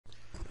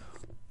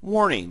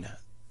Warning: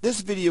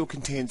 this video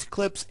contains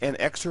clips and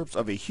excerpts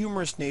of a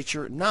humorous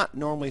nature not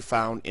normally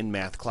found in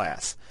math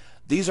class.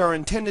 These are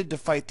intended to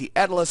fight the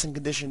adolescent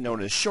condition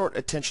known as short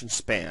attention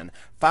span,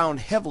 found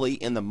heavily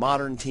in the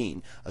modern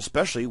teen,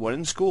 especially when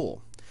in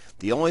school.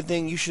 The only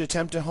thing you should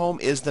attempt at home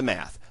is the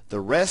math. The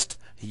rest,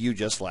 you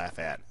just laugh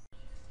at.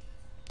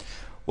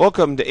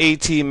 Welcome to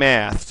AT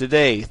Math.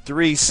 Today,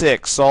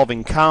 3-6,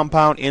 solving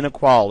compound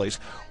inequalities.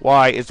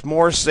 Why it's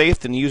more safe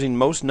than using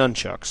most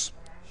nunchucks.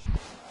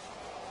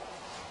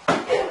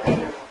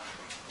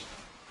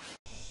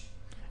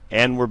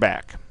 And we're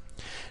back.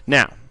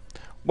 Now,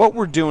 what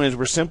we're doing is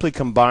we're simply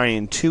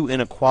combining two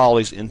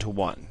inequalities into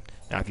one.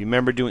 Now, if you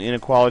remember doing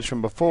inequalities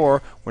from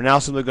before, we're now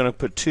simply going to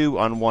put 2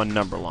 on one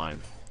number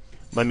line.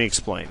 Let me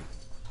explain.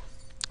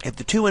 If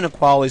the two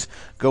inequalities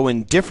go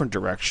in different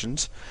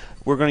directions,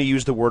 we're going to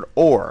use the word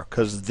or,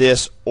 because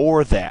this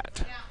or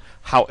that.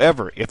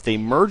 However, if they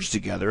merge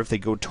together, if they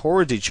go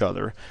towards each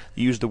other,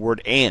 use the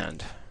word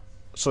and.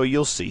 So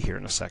you'll see here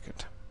in a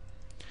second.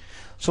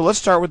 So let's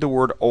start with the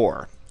word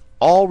or.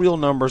 All real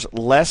numbers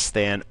less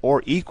than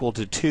or equal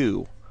to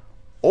 2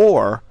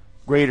 or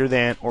greater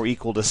than or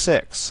equal to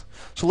 6.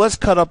 So let's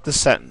cut up the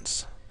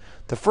sentence.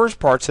 The first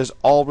part says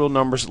all real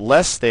numbers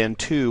less than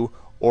 2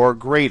 or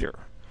greater.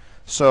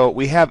 So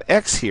we have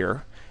x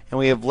here and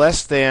we have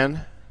less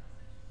than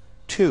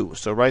 2.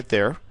 So right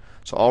there.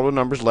 So all real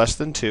numbers less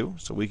than 2.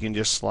 So we can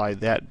just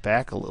slide that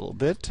back a little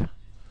bit.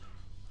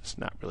 It's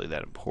not really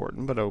that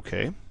important, but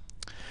okay.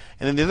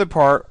 And then the other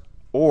part,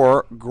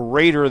 or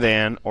greater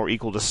than or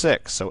equal to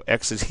 6. So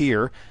x is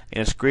here,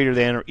 and it's greater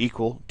than or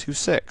equal to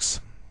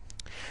 6.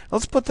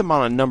 Let's put them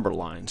on a number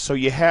line. So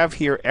you have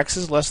here x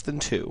is less than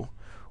 2.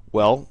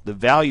 Well, the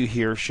value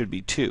here should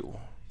be 2.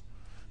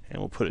 And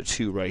we'll put a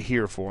 2 right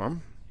here for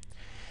them.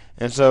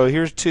 And so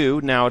here's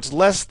 2. Now it's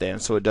less than,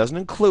 so it doesn't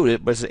include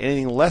it, but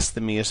anything less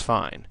than me is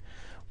fine.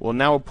 Well,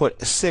 now we'll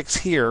put 6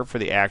 here for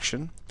the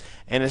action.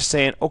 And it's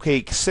saying,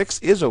 okay, 6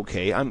 is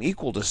okay. I'm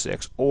equal to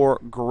 6, or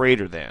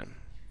greater than.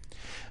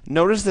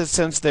 Notice that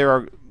since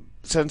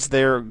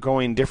they're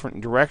going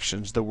different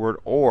directions, the word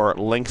or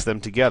links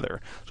them together.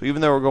 So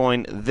even though we're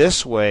going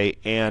this way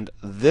and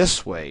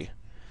this way,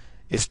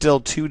 it's still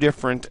two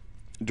different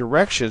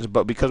directions,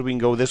 but because we can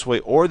go this way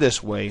or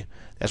this way,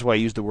 that's why I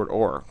use the word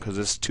or, because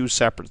it's two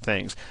separate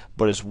things,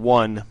 but it's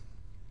one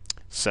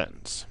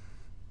sentence.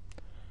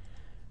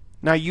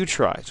 Now you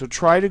try. So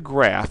try to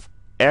graph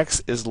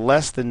x is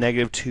less than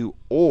 -2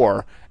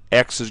 or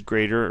x is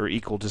greater or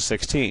equal to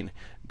 16.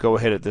 Go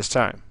ahead at this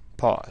time.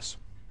 Pause.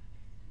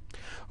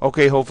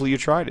 Okay, hopefully you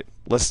tried it.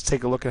 Let's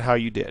take a look at how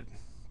you did.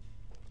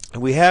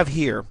 We have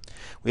here,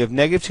 we have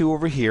 -2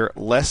 over here,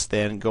 less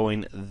than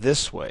going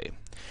this way.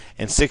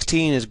 And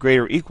 16 is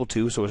greater or equal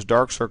to, so it's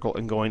dark circle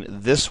and going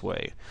this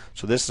way.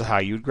 So this is how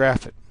you'd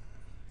graph it.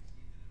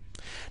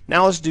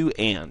 Now let's do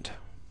and.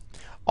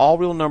 All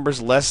real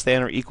numbers less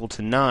than or equal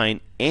to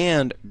 9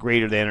 and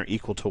greater than or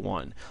equal to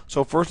 1.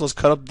 So first let's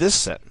cut up this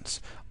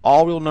sentence.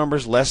 All real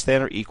numbers less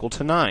than or equal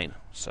to 9.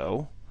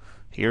 So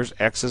here's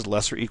x is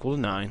less or equal to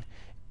 9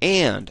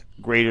 and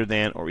greater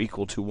than or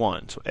equal to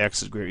 1. So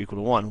x is greater or equal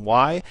to 1.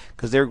 Why?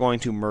 Because they're going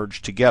to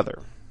merge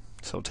together.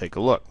 So take a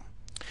look.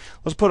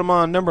 Let's put them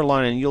on a number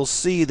line and you'll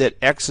see that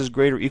x is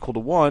greater or equal to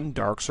 1,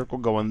 dark circle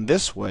going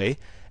this way.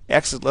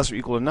 X is less or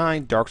equal to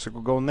 9, dark circle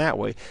going that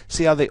way.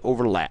 See how they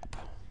overlap.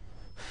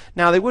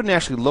 Now they wouldn't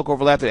actually look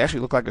overlap, they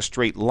actually look like a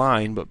straight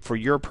line, but for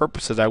your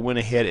purposes I went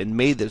ahead and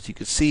made this so you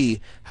could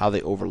see how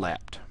they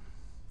overlapped.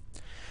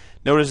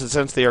 Notice that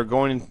since they are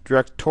going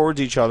direct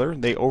towards each other,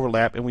 they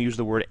overlap, and we use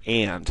the word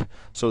and.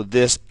 So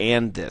this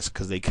and this,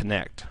 because they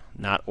connect,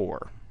 not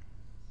or.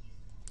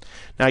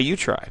 Now you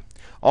try.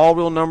 All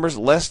real numbers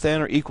less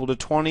than or equal to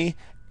 20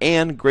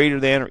 and greater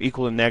than or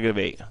equal to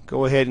 -8.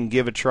 Go ahead and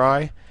give a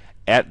try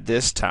at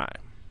this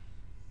time.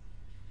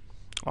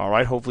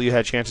 Alright, hopefully you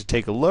had a chance to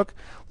take a look.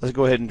 Let's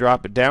go ahead and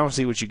drop it down and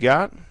see what you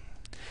got.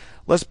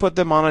 Let's put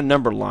them on a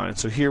number line.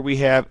 So here we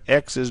have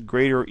x is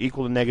greater or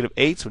equal to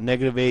 -8, so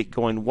 -8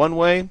 going one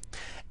way,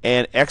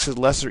 and x is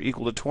less or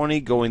equal to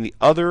 20 going the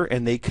other,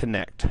 and they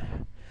connect.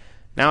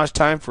 Now it's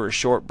time for a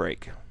short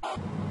break.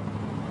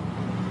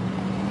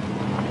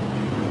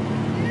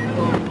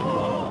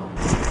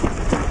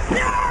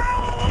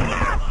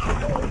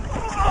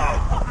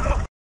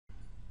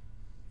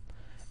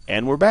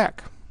 And we're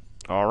back.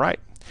 All right.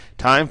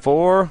 Time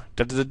for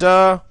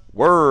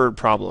word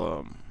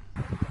problem.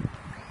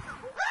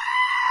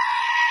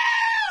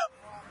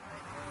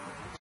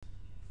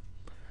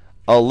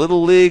 A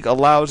Little League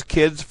allows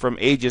kids from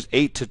ages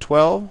 8 to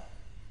 12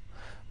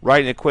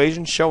 write an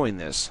equation showing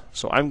this.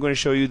 So I'm going to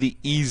show you the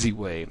easy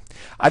way.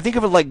 I think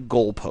of it like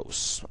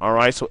goalposts. All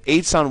right, so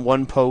 8's on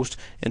one post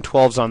and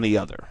 12's on the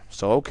other.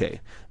 So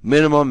okay,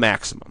 minimum,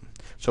 maximum.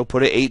 So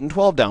put an 8 and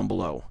 12 down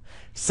below.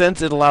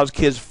 Since it allows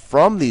kids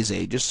from these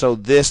ages, so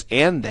this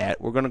and that,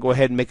 we're going to go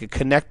ahead and make a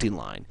connecting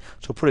line.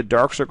 So put a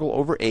dark circle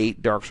over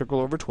 8, dark circle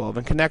over 12,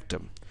 and connect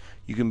them.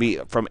 You can be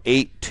from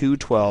 8 to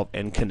 12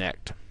 and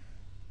connect.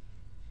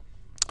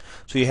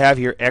 So you have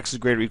here x is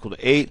greater or equal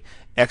to 8,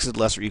 x is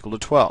less or equal to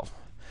 12.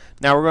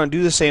 Now we're going to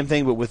do the same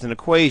thing but with an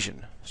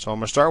equation. So I'm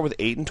going to start with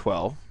 8 and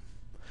 12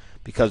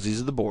 because these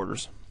are the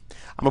borders.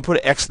 I'm going to put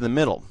an x in the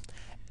middle.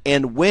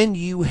 And when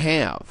you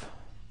have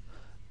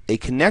a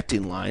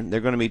connecting line, they're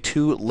going to be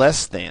two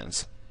less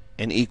thans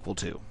and equal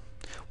to.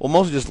 Well,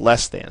 mostly just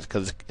less thans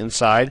because it's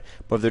inside,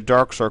 but if they're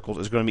dark circles,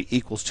 it's going to be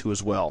equals to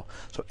as well.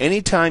 So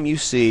anytime you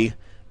see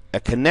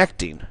a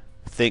connecting,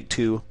 think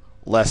two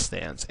less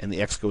thans, and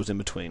the x goes in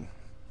between.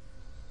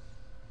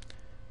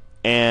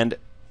 And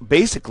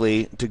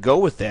basically, to go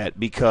with that,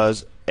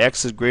 because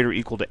x is greater or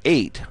equal to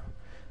 8,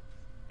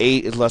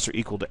 8 is less or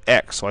equal to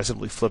x, so I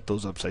simply flip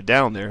those upside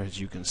down there, as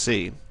you can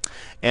see.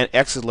 And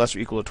x is less or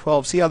equal to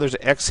 12. See how there's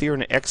an x here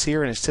and an x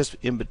here, and it's just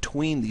in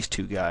between these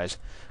two guys.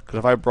 Because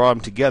if I brought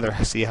them together,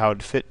 see how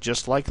it fit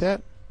just like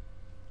that?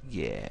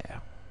 Yeah.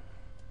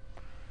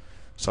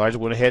 So I just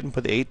went ahead and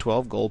put the 8,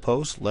 12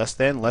 goalposts, less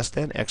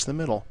than, x in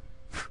the middle.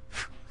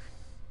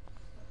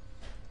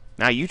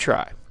 Now you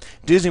try.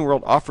 Disney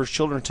World offers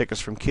children tickets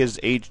from kids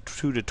aged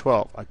 2 to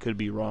 12. I could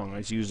be wrong. I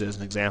used it as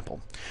an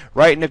example.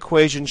 Write an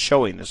equation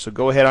showing this. So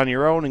go ahead on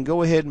your own and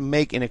go ahead and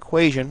make an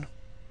equation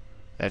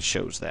that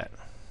shows that.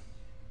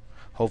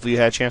 Hopefully you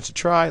had a chance to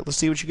try. Let's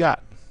see what you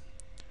got.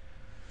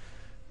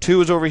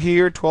 2 is over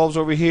here, 12 is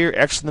over here,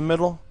 x in the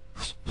middle,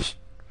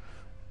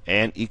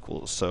 and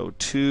equals. So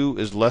 2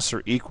 is less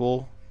or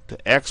equal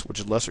to x, which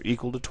is less or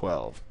equal to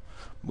 12.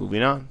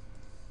 Moving on.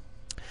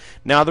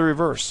 Now the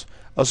reverse.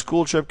 A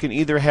school trip can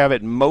either have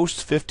at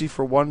most 50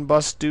 for one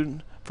bus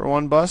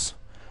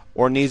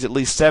or needs at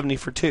least 70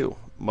 for two,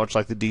 much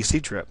like the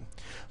DC trip.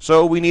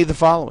 So we need the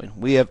following.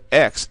 We have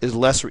x is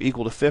less or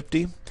equal to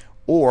 50,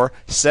 or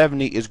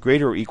 70 is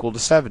greater or equal to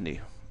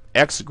 70.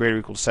 X is greater or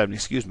equal to 70,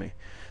 excuse me.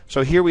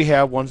 So here we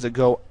have ones that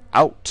go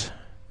out,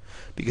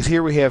 because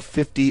here we have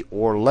 50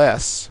 or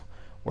less,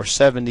 or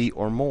 70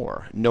 or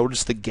more.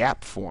 Notice the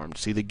gap formed.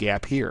 See the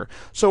gap here.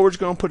 So we're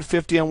just going to put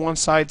 50 on one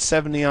side,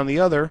 70 on the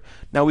other.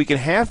 Now we can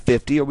have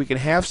 50 or we can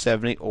have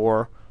 70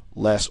 or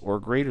less or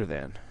greater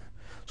than.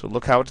 So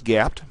look how it's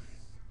gapped.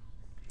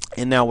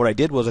 And now what I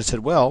did was I said,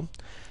 well,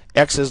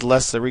 x is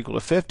less than or equal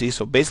to 50,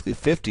 so basically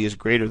 50 is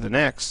greater than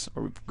x,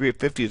 or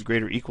 50 is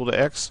greater or equal to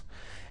x.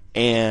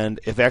 And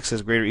if x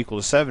is greater or equal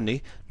to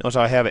 70, notice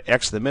how I have an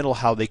x in the middle,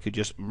 how they could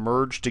just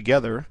merge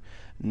together.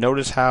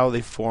 Notice how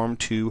they form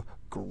two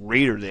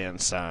greater than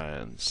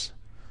signs.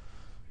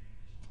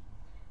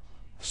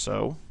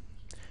 So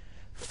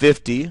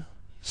 50,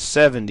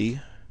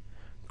 70,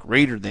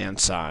 greater than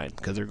sign,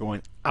 because they're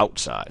going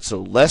outside.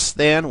 So less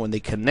than when they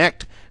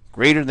connect,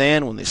 greater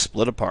than when they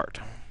split apart.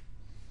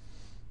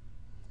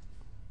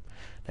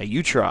 Now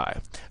you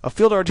try. A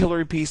field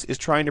artillery piece is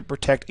trying to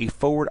protect a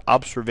forward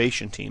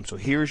observation team. So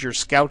here's your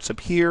scouts up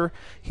here.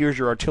 Here's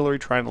your artillery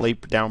trying to lay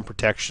down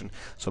protection.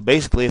 So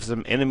basically, if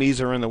some enemies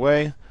are in the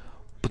way,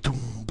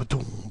 ba-doom,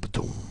 ba-doom,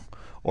 ba-doom.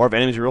 Or if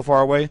enemies are real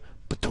far away,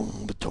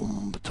 ba-doom,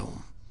 ba-doom,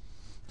 ba-doom.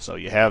 So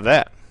you have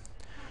that.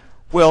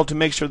 Well, to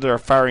make sure that our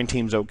firing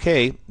team's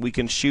okay, we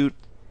can shoot.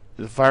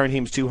 The firing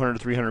team's 200 to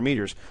 300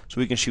 meters,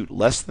 so we can shoot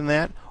less than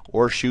that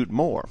or shoot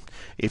more.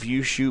 If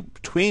you shoot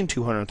between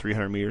 200 and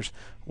 300 meters,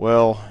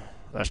 well,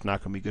 that's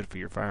not going to be good for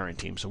your firing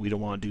team, so we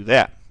don't want to do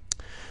that.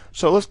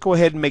 So let's go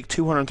ahead and make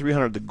 200 and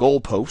 300 the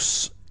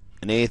goalposts,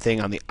 and anything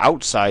on the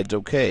outside's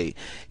okay.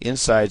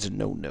 Inside's a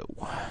no-no.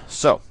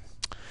 So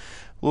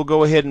we'll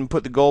go ahead and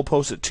put the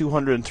goalposts at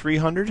 200 and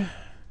 300,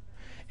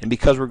 and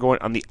because we're going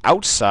on the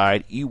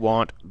outside, you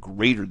want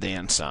greater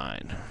than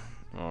sign.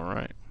 All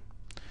right.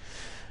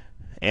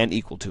 And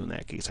equal to in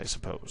that case, I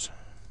suppose.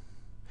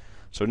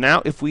 So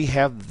now if we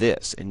have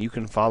this, and you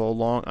can follow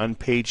along on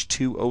page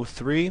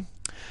 203,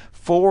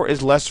 4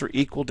 is less or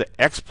equal to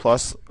x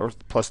plus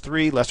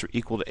 3, less or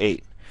equal to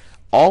 8.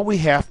 All we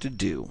have to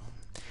do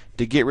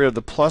to get rid of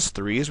the plus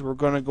 3 is we're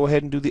going to go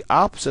ahead and do the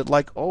opposite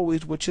like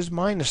always, which is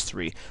minus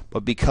 3.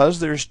 But because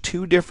there's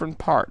two different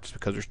parts,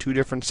 because there's two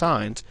different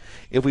signs,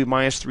 if we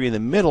minus 3 in the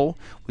middle,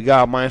 we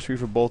got a minus 3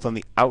 for both on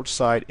the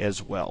outside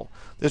as well.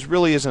 This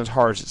really isn't as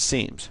hard as it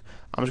seems.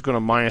 I'm just going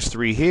to minus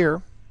 3 here,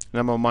 and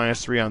I'm going to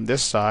minus 3 on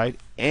this side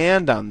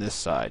and on this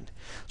side.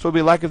 So it would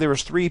be like if there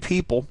was 3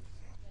 people,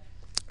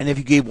 and if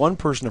you gave one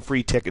person a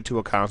free ticket to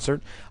a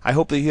concert, I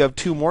hope that you have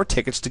 2 more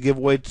tickets to give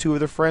away to 2 of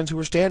their friends who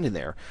are standing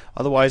there.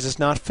 Otherwise, it's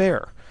not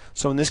fair.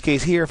 So in this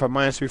case here, if I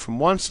minus 3 from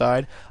one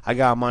side, I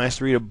got a minus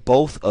 3 to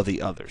both of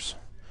the others.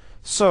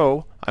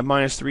 So I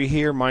minus 3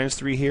 here, minus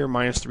 3 here,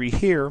 minus 3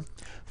 here.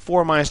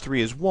 4 minus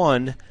 3 is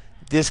 1.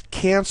 This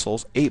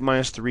cancels. 8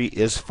 minus 3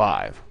 is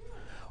 5.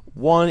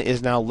 1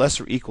 is now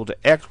less or equal to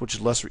x, which is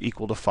less or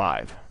equal to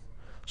 5.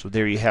 So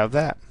there you have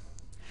that.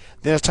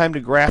 Then it's time to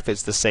graph.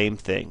 It's the same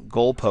thing.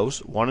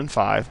 Goalposts 1 and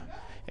 5,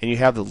 and you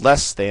have the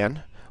less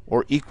than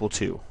or equal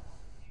to.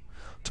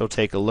 So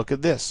take a look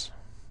at this.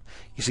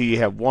 You see you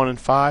have 1 and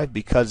 5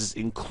 because it's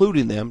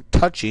including them,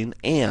 touching,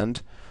 and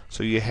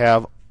so you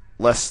have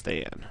less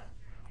than.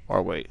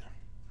 Or wait.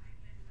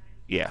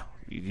 Yeah.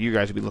 You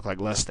guys would look like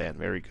less than.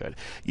 Very good.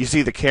 You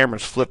see the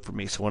camera's flipped for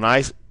me. So when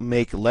I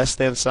make less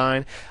than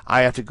sign,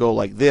 I have to go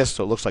like this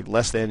so it looks like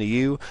less than to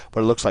you, but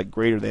it looks like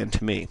greater than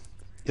to me.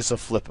 It's a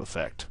flip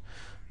effect.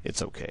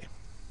 It's okay.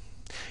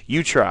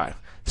 You try.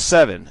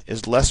 7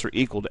 is less or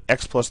equal to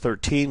x plus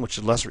 13, which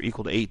is less or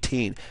equal to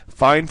 18.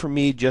 Find for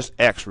me just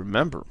x.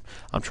 Remember,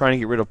 I'm trying to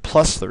get rid of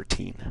plus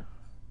 13.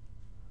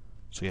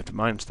 So you have to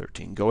minus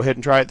 13. Go ahead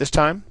and try it this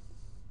time.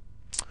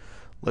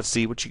 Let's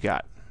see what you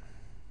got.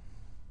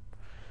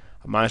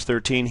 A minus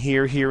 13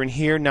 here, here, and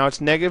here. Now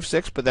it's negative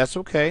 6, but that's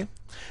okay.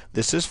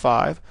 This is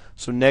 5.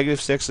 So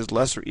negative 6 is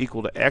less or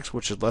equal to x,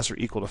 which is less or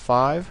equal to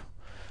 5.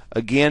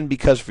 Again,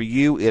 because for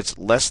you it's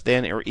less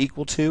than or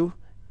equal to,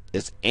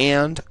 it's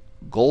and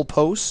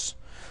goalposts.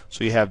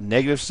 So you have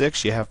negative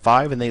 6, you have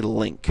 5, and they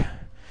link.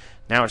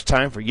 Now it's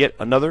time for yet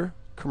another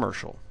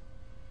commercial.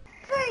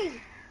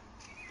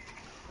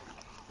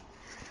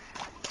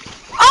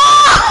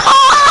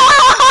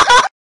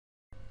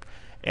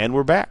 And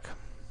we're back.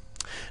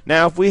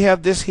 Now if we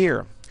have this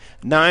here,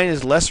 9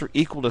 is less or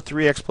equal to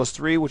 3x plus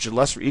 3, which is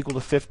less or equal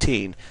to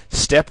 15.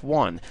 Step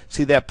 1,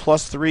 see that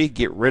plus 3?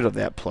 Get rid of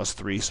that plus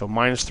 3. So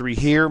minus 3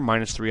 here,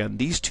 minus 3 on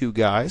these two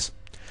guys.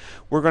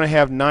 We're going to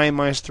have 9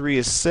 minus 3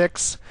 is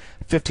 6,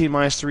 15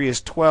 minus 3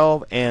 is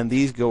 12, and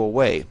these go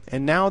away.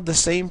 And now the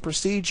same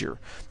procedure.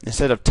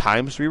 Instead of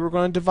times 3, we're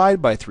going to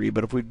divide by 3.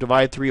 But if we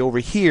divide 3 over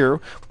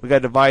here, we've got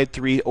to divide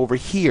 3 over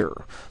here.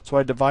 So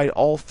I divide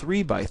all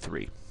 3 by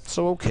 3.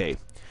 So okay.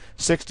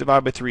 6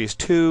 divided by 3 is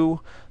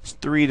 2,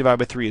 3 divided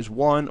by 3 is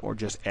 1, or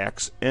just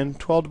x, and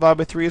 12 divided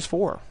by 3 is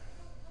 4.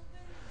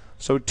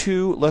 So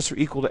 2 less or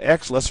equal to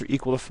x, less or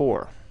equal to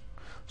 4.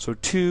 So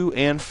 2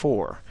 and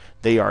 4,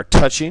 they are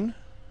touching,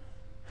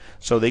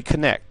 so they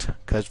connect,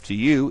 because to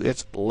you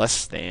it's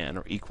less than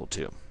or equal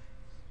to.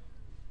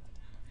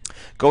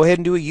 Go ahead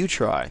and do a U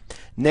try.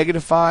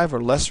 Negative 5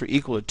 or less or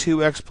equal to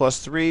 2x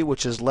plus 3,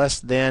 which is less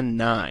than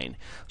 9.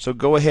 So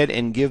go ahead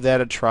and give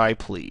that a try,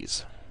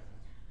 please.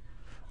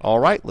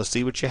 Alright, let's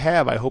see what you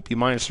have. I hope you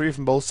minus 3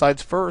 from both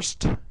sides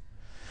first.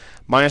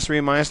 Minus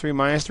 3, minus 3,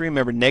 minus 3.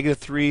 Remember,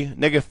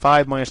 negative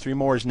 5 minus 3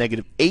 more is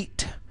negative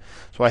 8.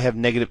 So I have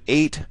negative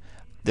 8.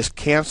 This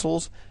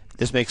cancels.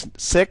 This makes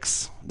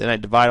 6. Then I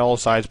divide all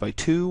sides by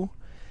 2.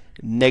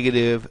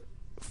 Negative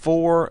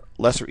 4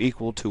 less or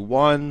equal to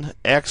 1,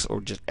 x,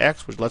 or just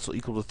x, which is less or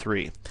equal to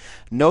 3.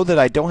 Know that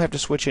I don't have to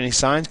switch any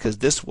signs because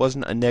this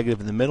wasn't a negative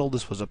in the middle,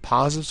 this was a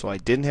positive, so I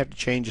didn't have to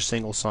change a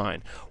single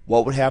sign.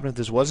 What would happen if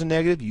this was a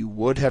negative? You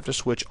would have to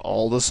switch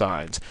all the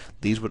signs.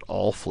 These would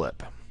all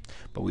flip.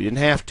 But we didn't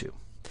have to.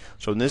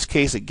 So in this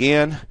case,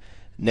 again,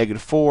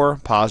 negative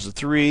 4, positive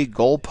 3,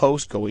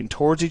 goalposts going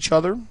towards each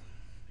other.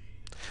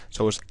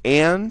 So it's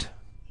and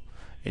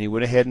you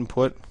went ahead and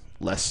put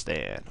less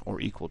than or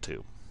equal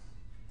to.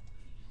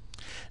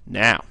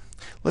 Now,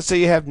 let's say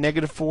you have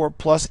negative 4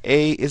 plus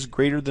a is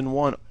greater than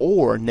 1,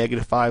 or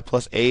negative 5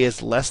 plus a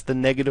is less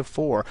than negative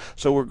 4.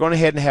 So we're going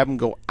ahead and have them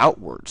go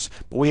outwards,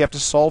 but we have to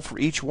solve for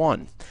each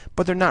one.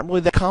 But they're not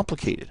really that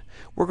complicated.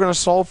 We're going to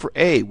solve for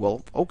a.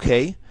 Well,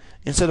 okay.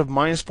 Instead of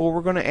minus 4,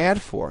 we're going to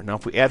add 4. Now,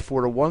 if we add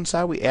 4 to one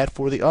side, we add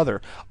 4 to the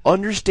other.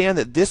 Understand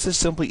that this is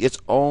simply its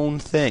own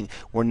thing.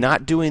 We're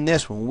not doing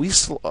this. When we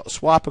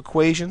swap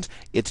equations,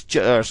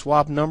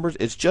 swap numbers,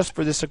 it's just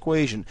for this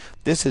equation.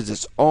 This is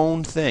its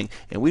own thing,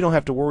 and we don't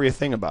have to worry a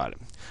thing about it.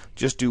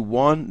 Just do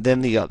one,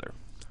 then the other.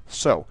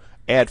 So,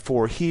 add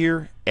 4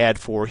 here, add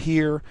 4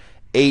 here.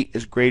 8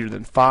 is greater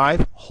than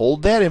 5.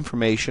 Hold that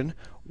information.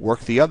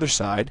 Work the other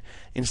side.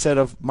 Instead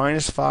of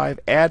minus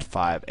 5, add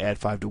 5. Add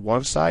 5 to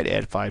one side,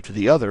 add 5 to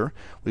the other.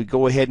 We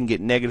go ahead and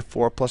get negative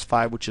 4 plus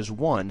 5, which is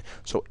 1.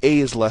 So a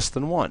is less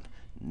than 1.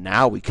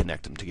 Now we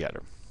connect them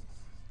together.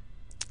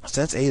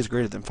 Since a is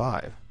greater than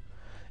 5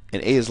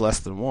 and a is less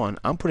than 1,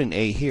 I'm putting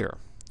a here.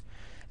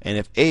 And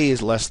if a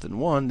is less than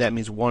 1, that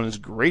means 1 is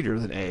greater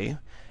than a.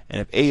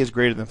 And if a is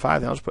greater than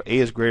 5, then I'll just put a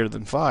is greater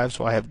than 5.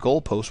 So I have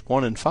goalposts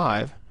 1 and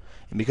 5.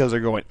 And because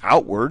they're going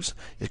outwards,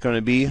 it's going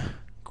to be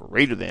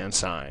greater than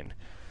sign.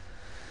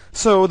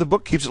 So the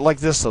book keeps it like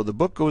this, though. The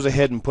book goes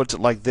ahead and puts it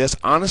like this.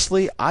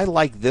 Honestly, I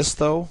like this,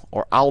 though,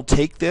 or I'll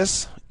take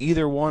this.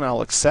 Either one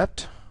I'll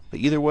accept. But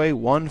either way,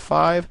 1,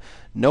 5,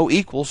 no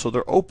equal, so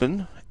they're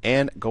open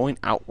and going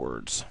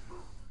outwards.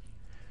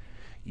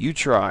 You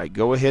try.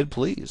 Go ahead,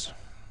 please.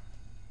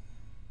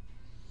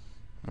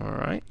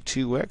 Alright,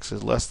 2x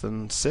is less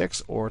than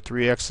 6, or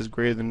 3x is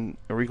greater than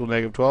or equal to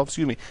negative 12.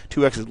 Excuse me,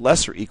 2x is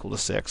less or equal to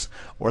 6,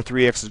 or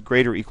 3x is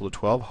greater or equal to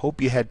 12.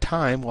 Hope you had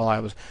time while I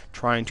was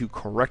trying to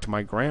correct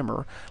my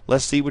grammar.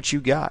 Let's see what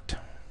you got.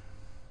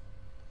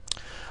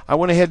 I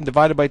went ahead and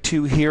divided by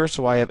 2 here,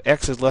 so I have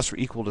x is less or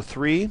equal to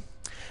 3.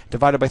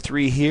 Divided by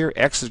 3 here,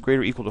 x is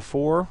greater or equal to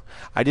 4.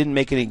 I didn't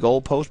make any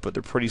goalposts, but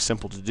they're pretty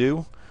simple to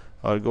do.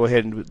 I'll go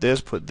ahead and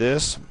put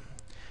this.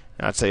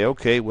 And I'd say,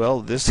 okay,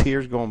 well, this here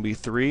is going to be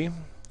 3.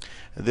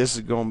 This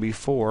is going to be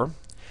 4.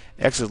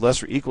 X is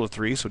less or equal to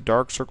 3, so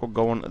dark circle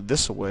going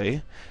this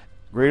way.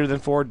 Greater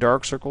than 4,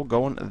 dark circle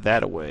going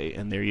that way.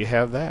 And there you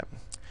have that.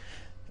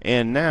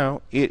 And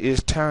now it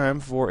is time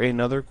for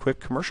another quick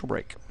commercial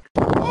break.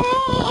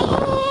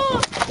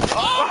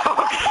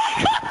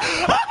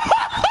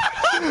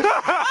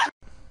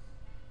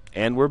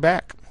 And we're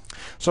back.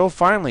 So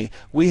finally,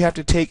 we have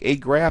to take a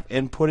graph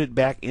and put it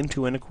back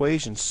into an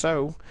equation.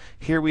 So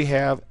here we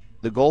have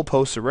the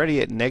goalposts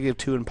already at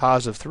 -2 and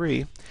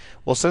 +3.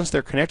 Well, since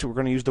they're connected, we're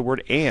going to use the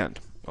word and.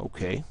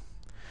 Okay.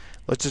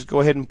 Let's just go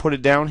ahead and put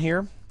it down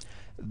here.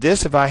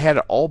 This, if I had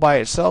it all by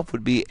itself,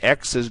 would be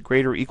x is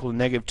greater or equal to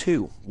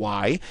 -2.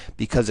 Why?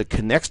 Because it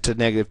connects to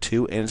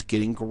 -2 and it's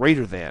getting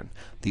greater than.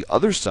 The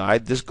other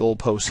side, this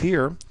goalpost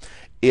here,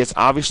 it's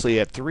obviously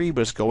at 3,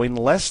 but it's going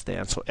less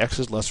than, so x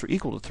is less or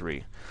equal to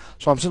 3.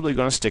 So I'm simply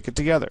going to stick it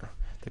together.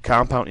 The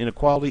compound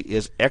inequality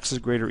is x is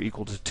greater or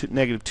equal to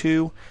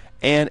 -2,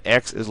 and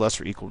x is less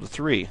or equal to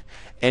 3.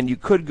 And you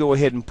could go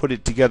ahead and put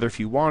it together if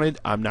you wanted.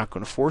 I'm not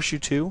going to force you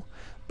to.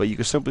 But you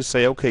can simply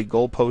say, okay,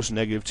 goalpost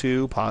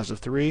 -2,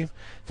 +3.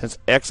 Since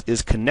x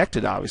is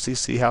connected, obviously,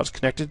 see how it's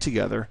connected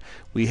together,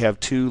 we have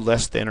two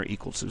less than or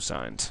equal to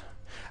signs.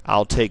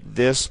 I'll take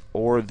this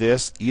or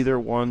this. Either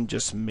one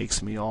just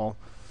makes me all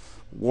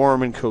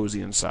warm and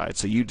cozy inside,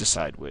 so you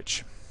decide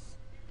which.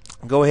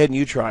 Go ahead and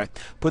you try.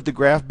 Put the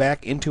graph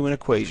back into an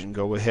equation.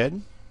 Go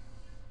ahead.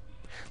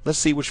 Let's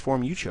see which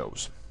form you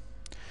chose.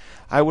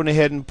 I went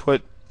ahead and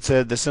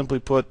simply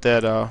put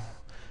that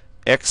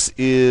x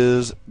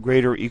is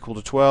greater or equal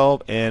to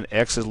 12 and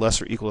x is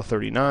less or equal to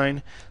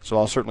 39. So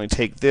I'll certainly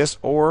take this,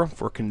 or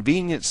for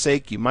convenience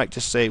sake you might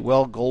just say,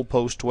 well,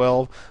 goalpost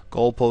 12,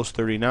 goalpost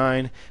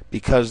 39,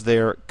 because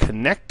they're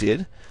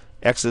connected.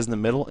 X is in the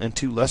middle and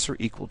two lesser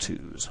equal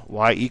to's.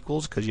 Why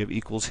equals? Because you have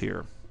equals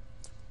here.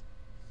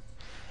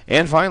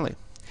 And finally,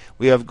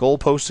 we have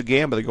goalposts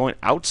again, but they're going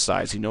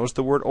outside. So you notice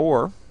the word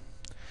or.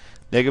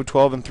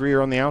 -12 and 3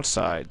 are on the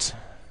outsides.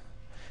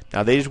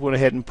 Now they just went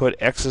ahead and put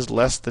x is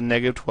less than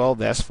 -12,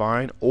 that's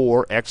fine,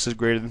 or x is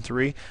greater than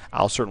 3.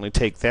 I'll certainly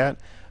take that.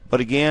 But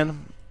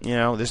again, you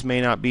know, this may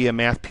not be a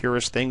math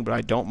purist thing, but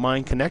I don't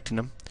mind connecting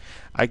them.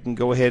 I can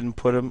go ahead and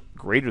put them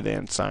greater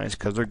than signs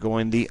because they're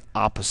going the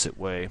opposite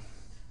way.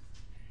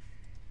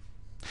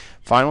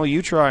 Finally,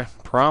 you try.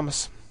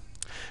 Promise.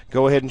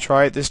 Go ahead and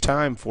try it this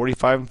time.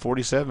 45 and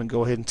 47.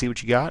 Go ahead and see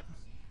what you got.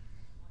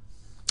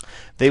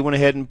 They went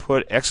ahead and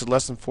put x is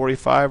less than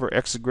 45 or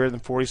x is greater than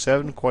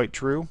 47. Quite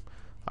true.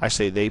 I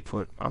say they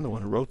put. I'm the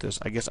one who wrote this.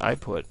 I guess I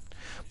put.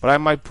 But I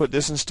might put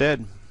this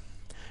instead.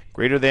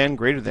 Greater than,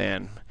 greater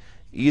than.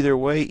 Either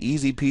way,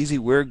 easy peasy,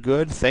 we're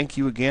good. Thank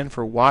you again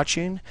for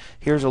watching.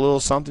 Here's a little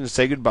something to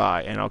say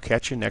goodbye, and I'll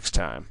catch you next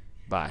time.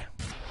 Bye.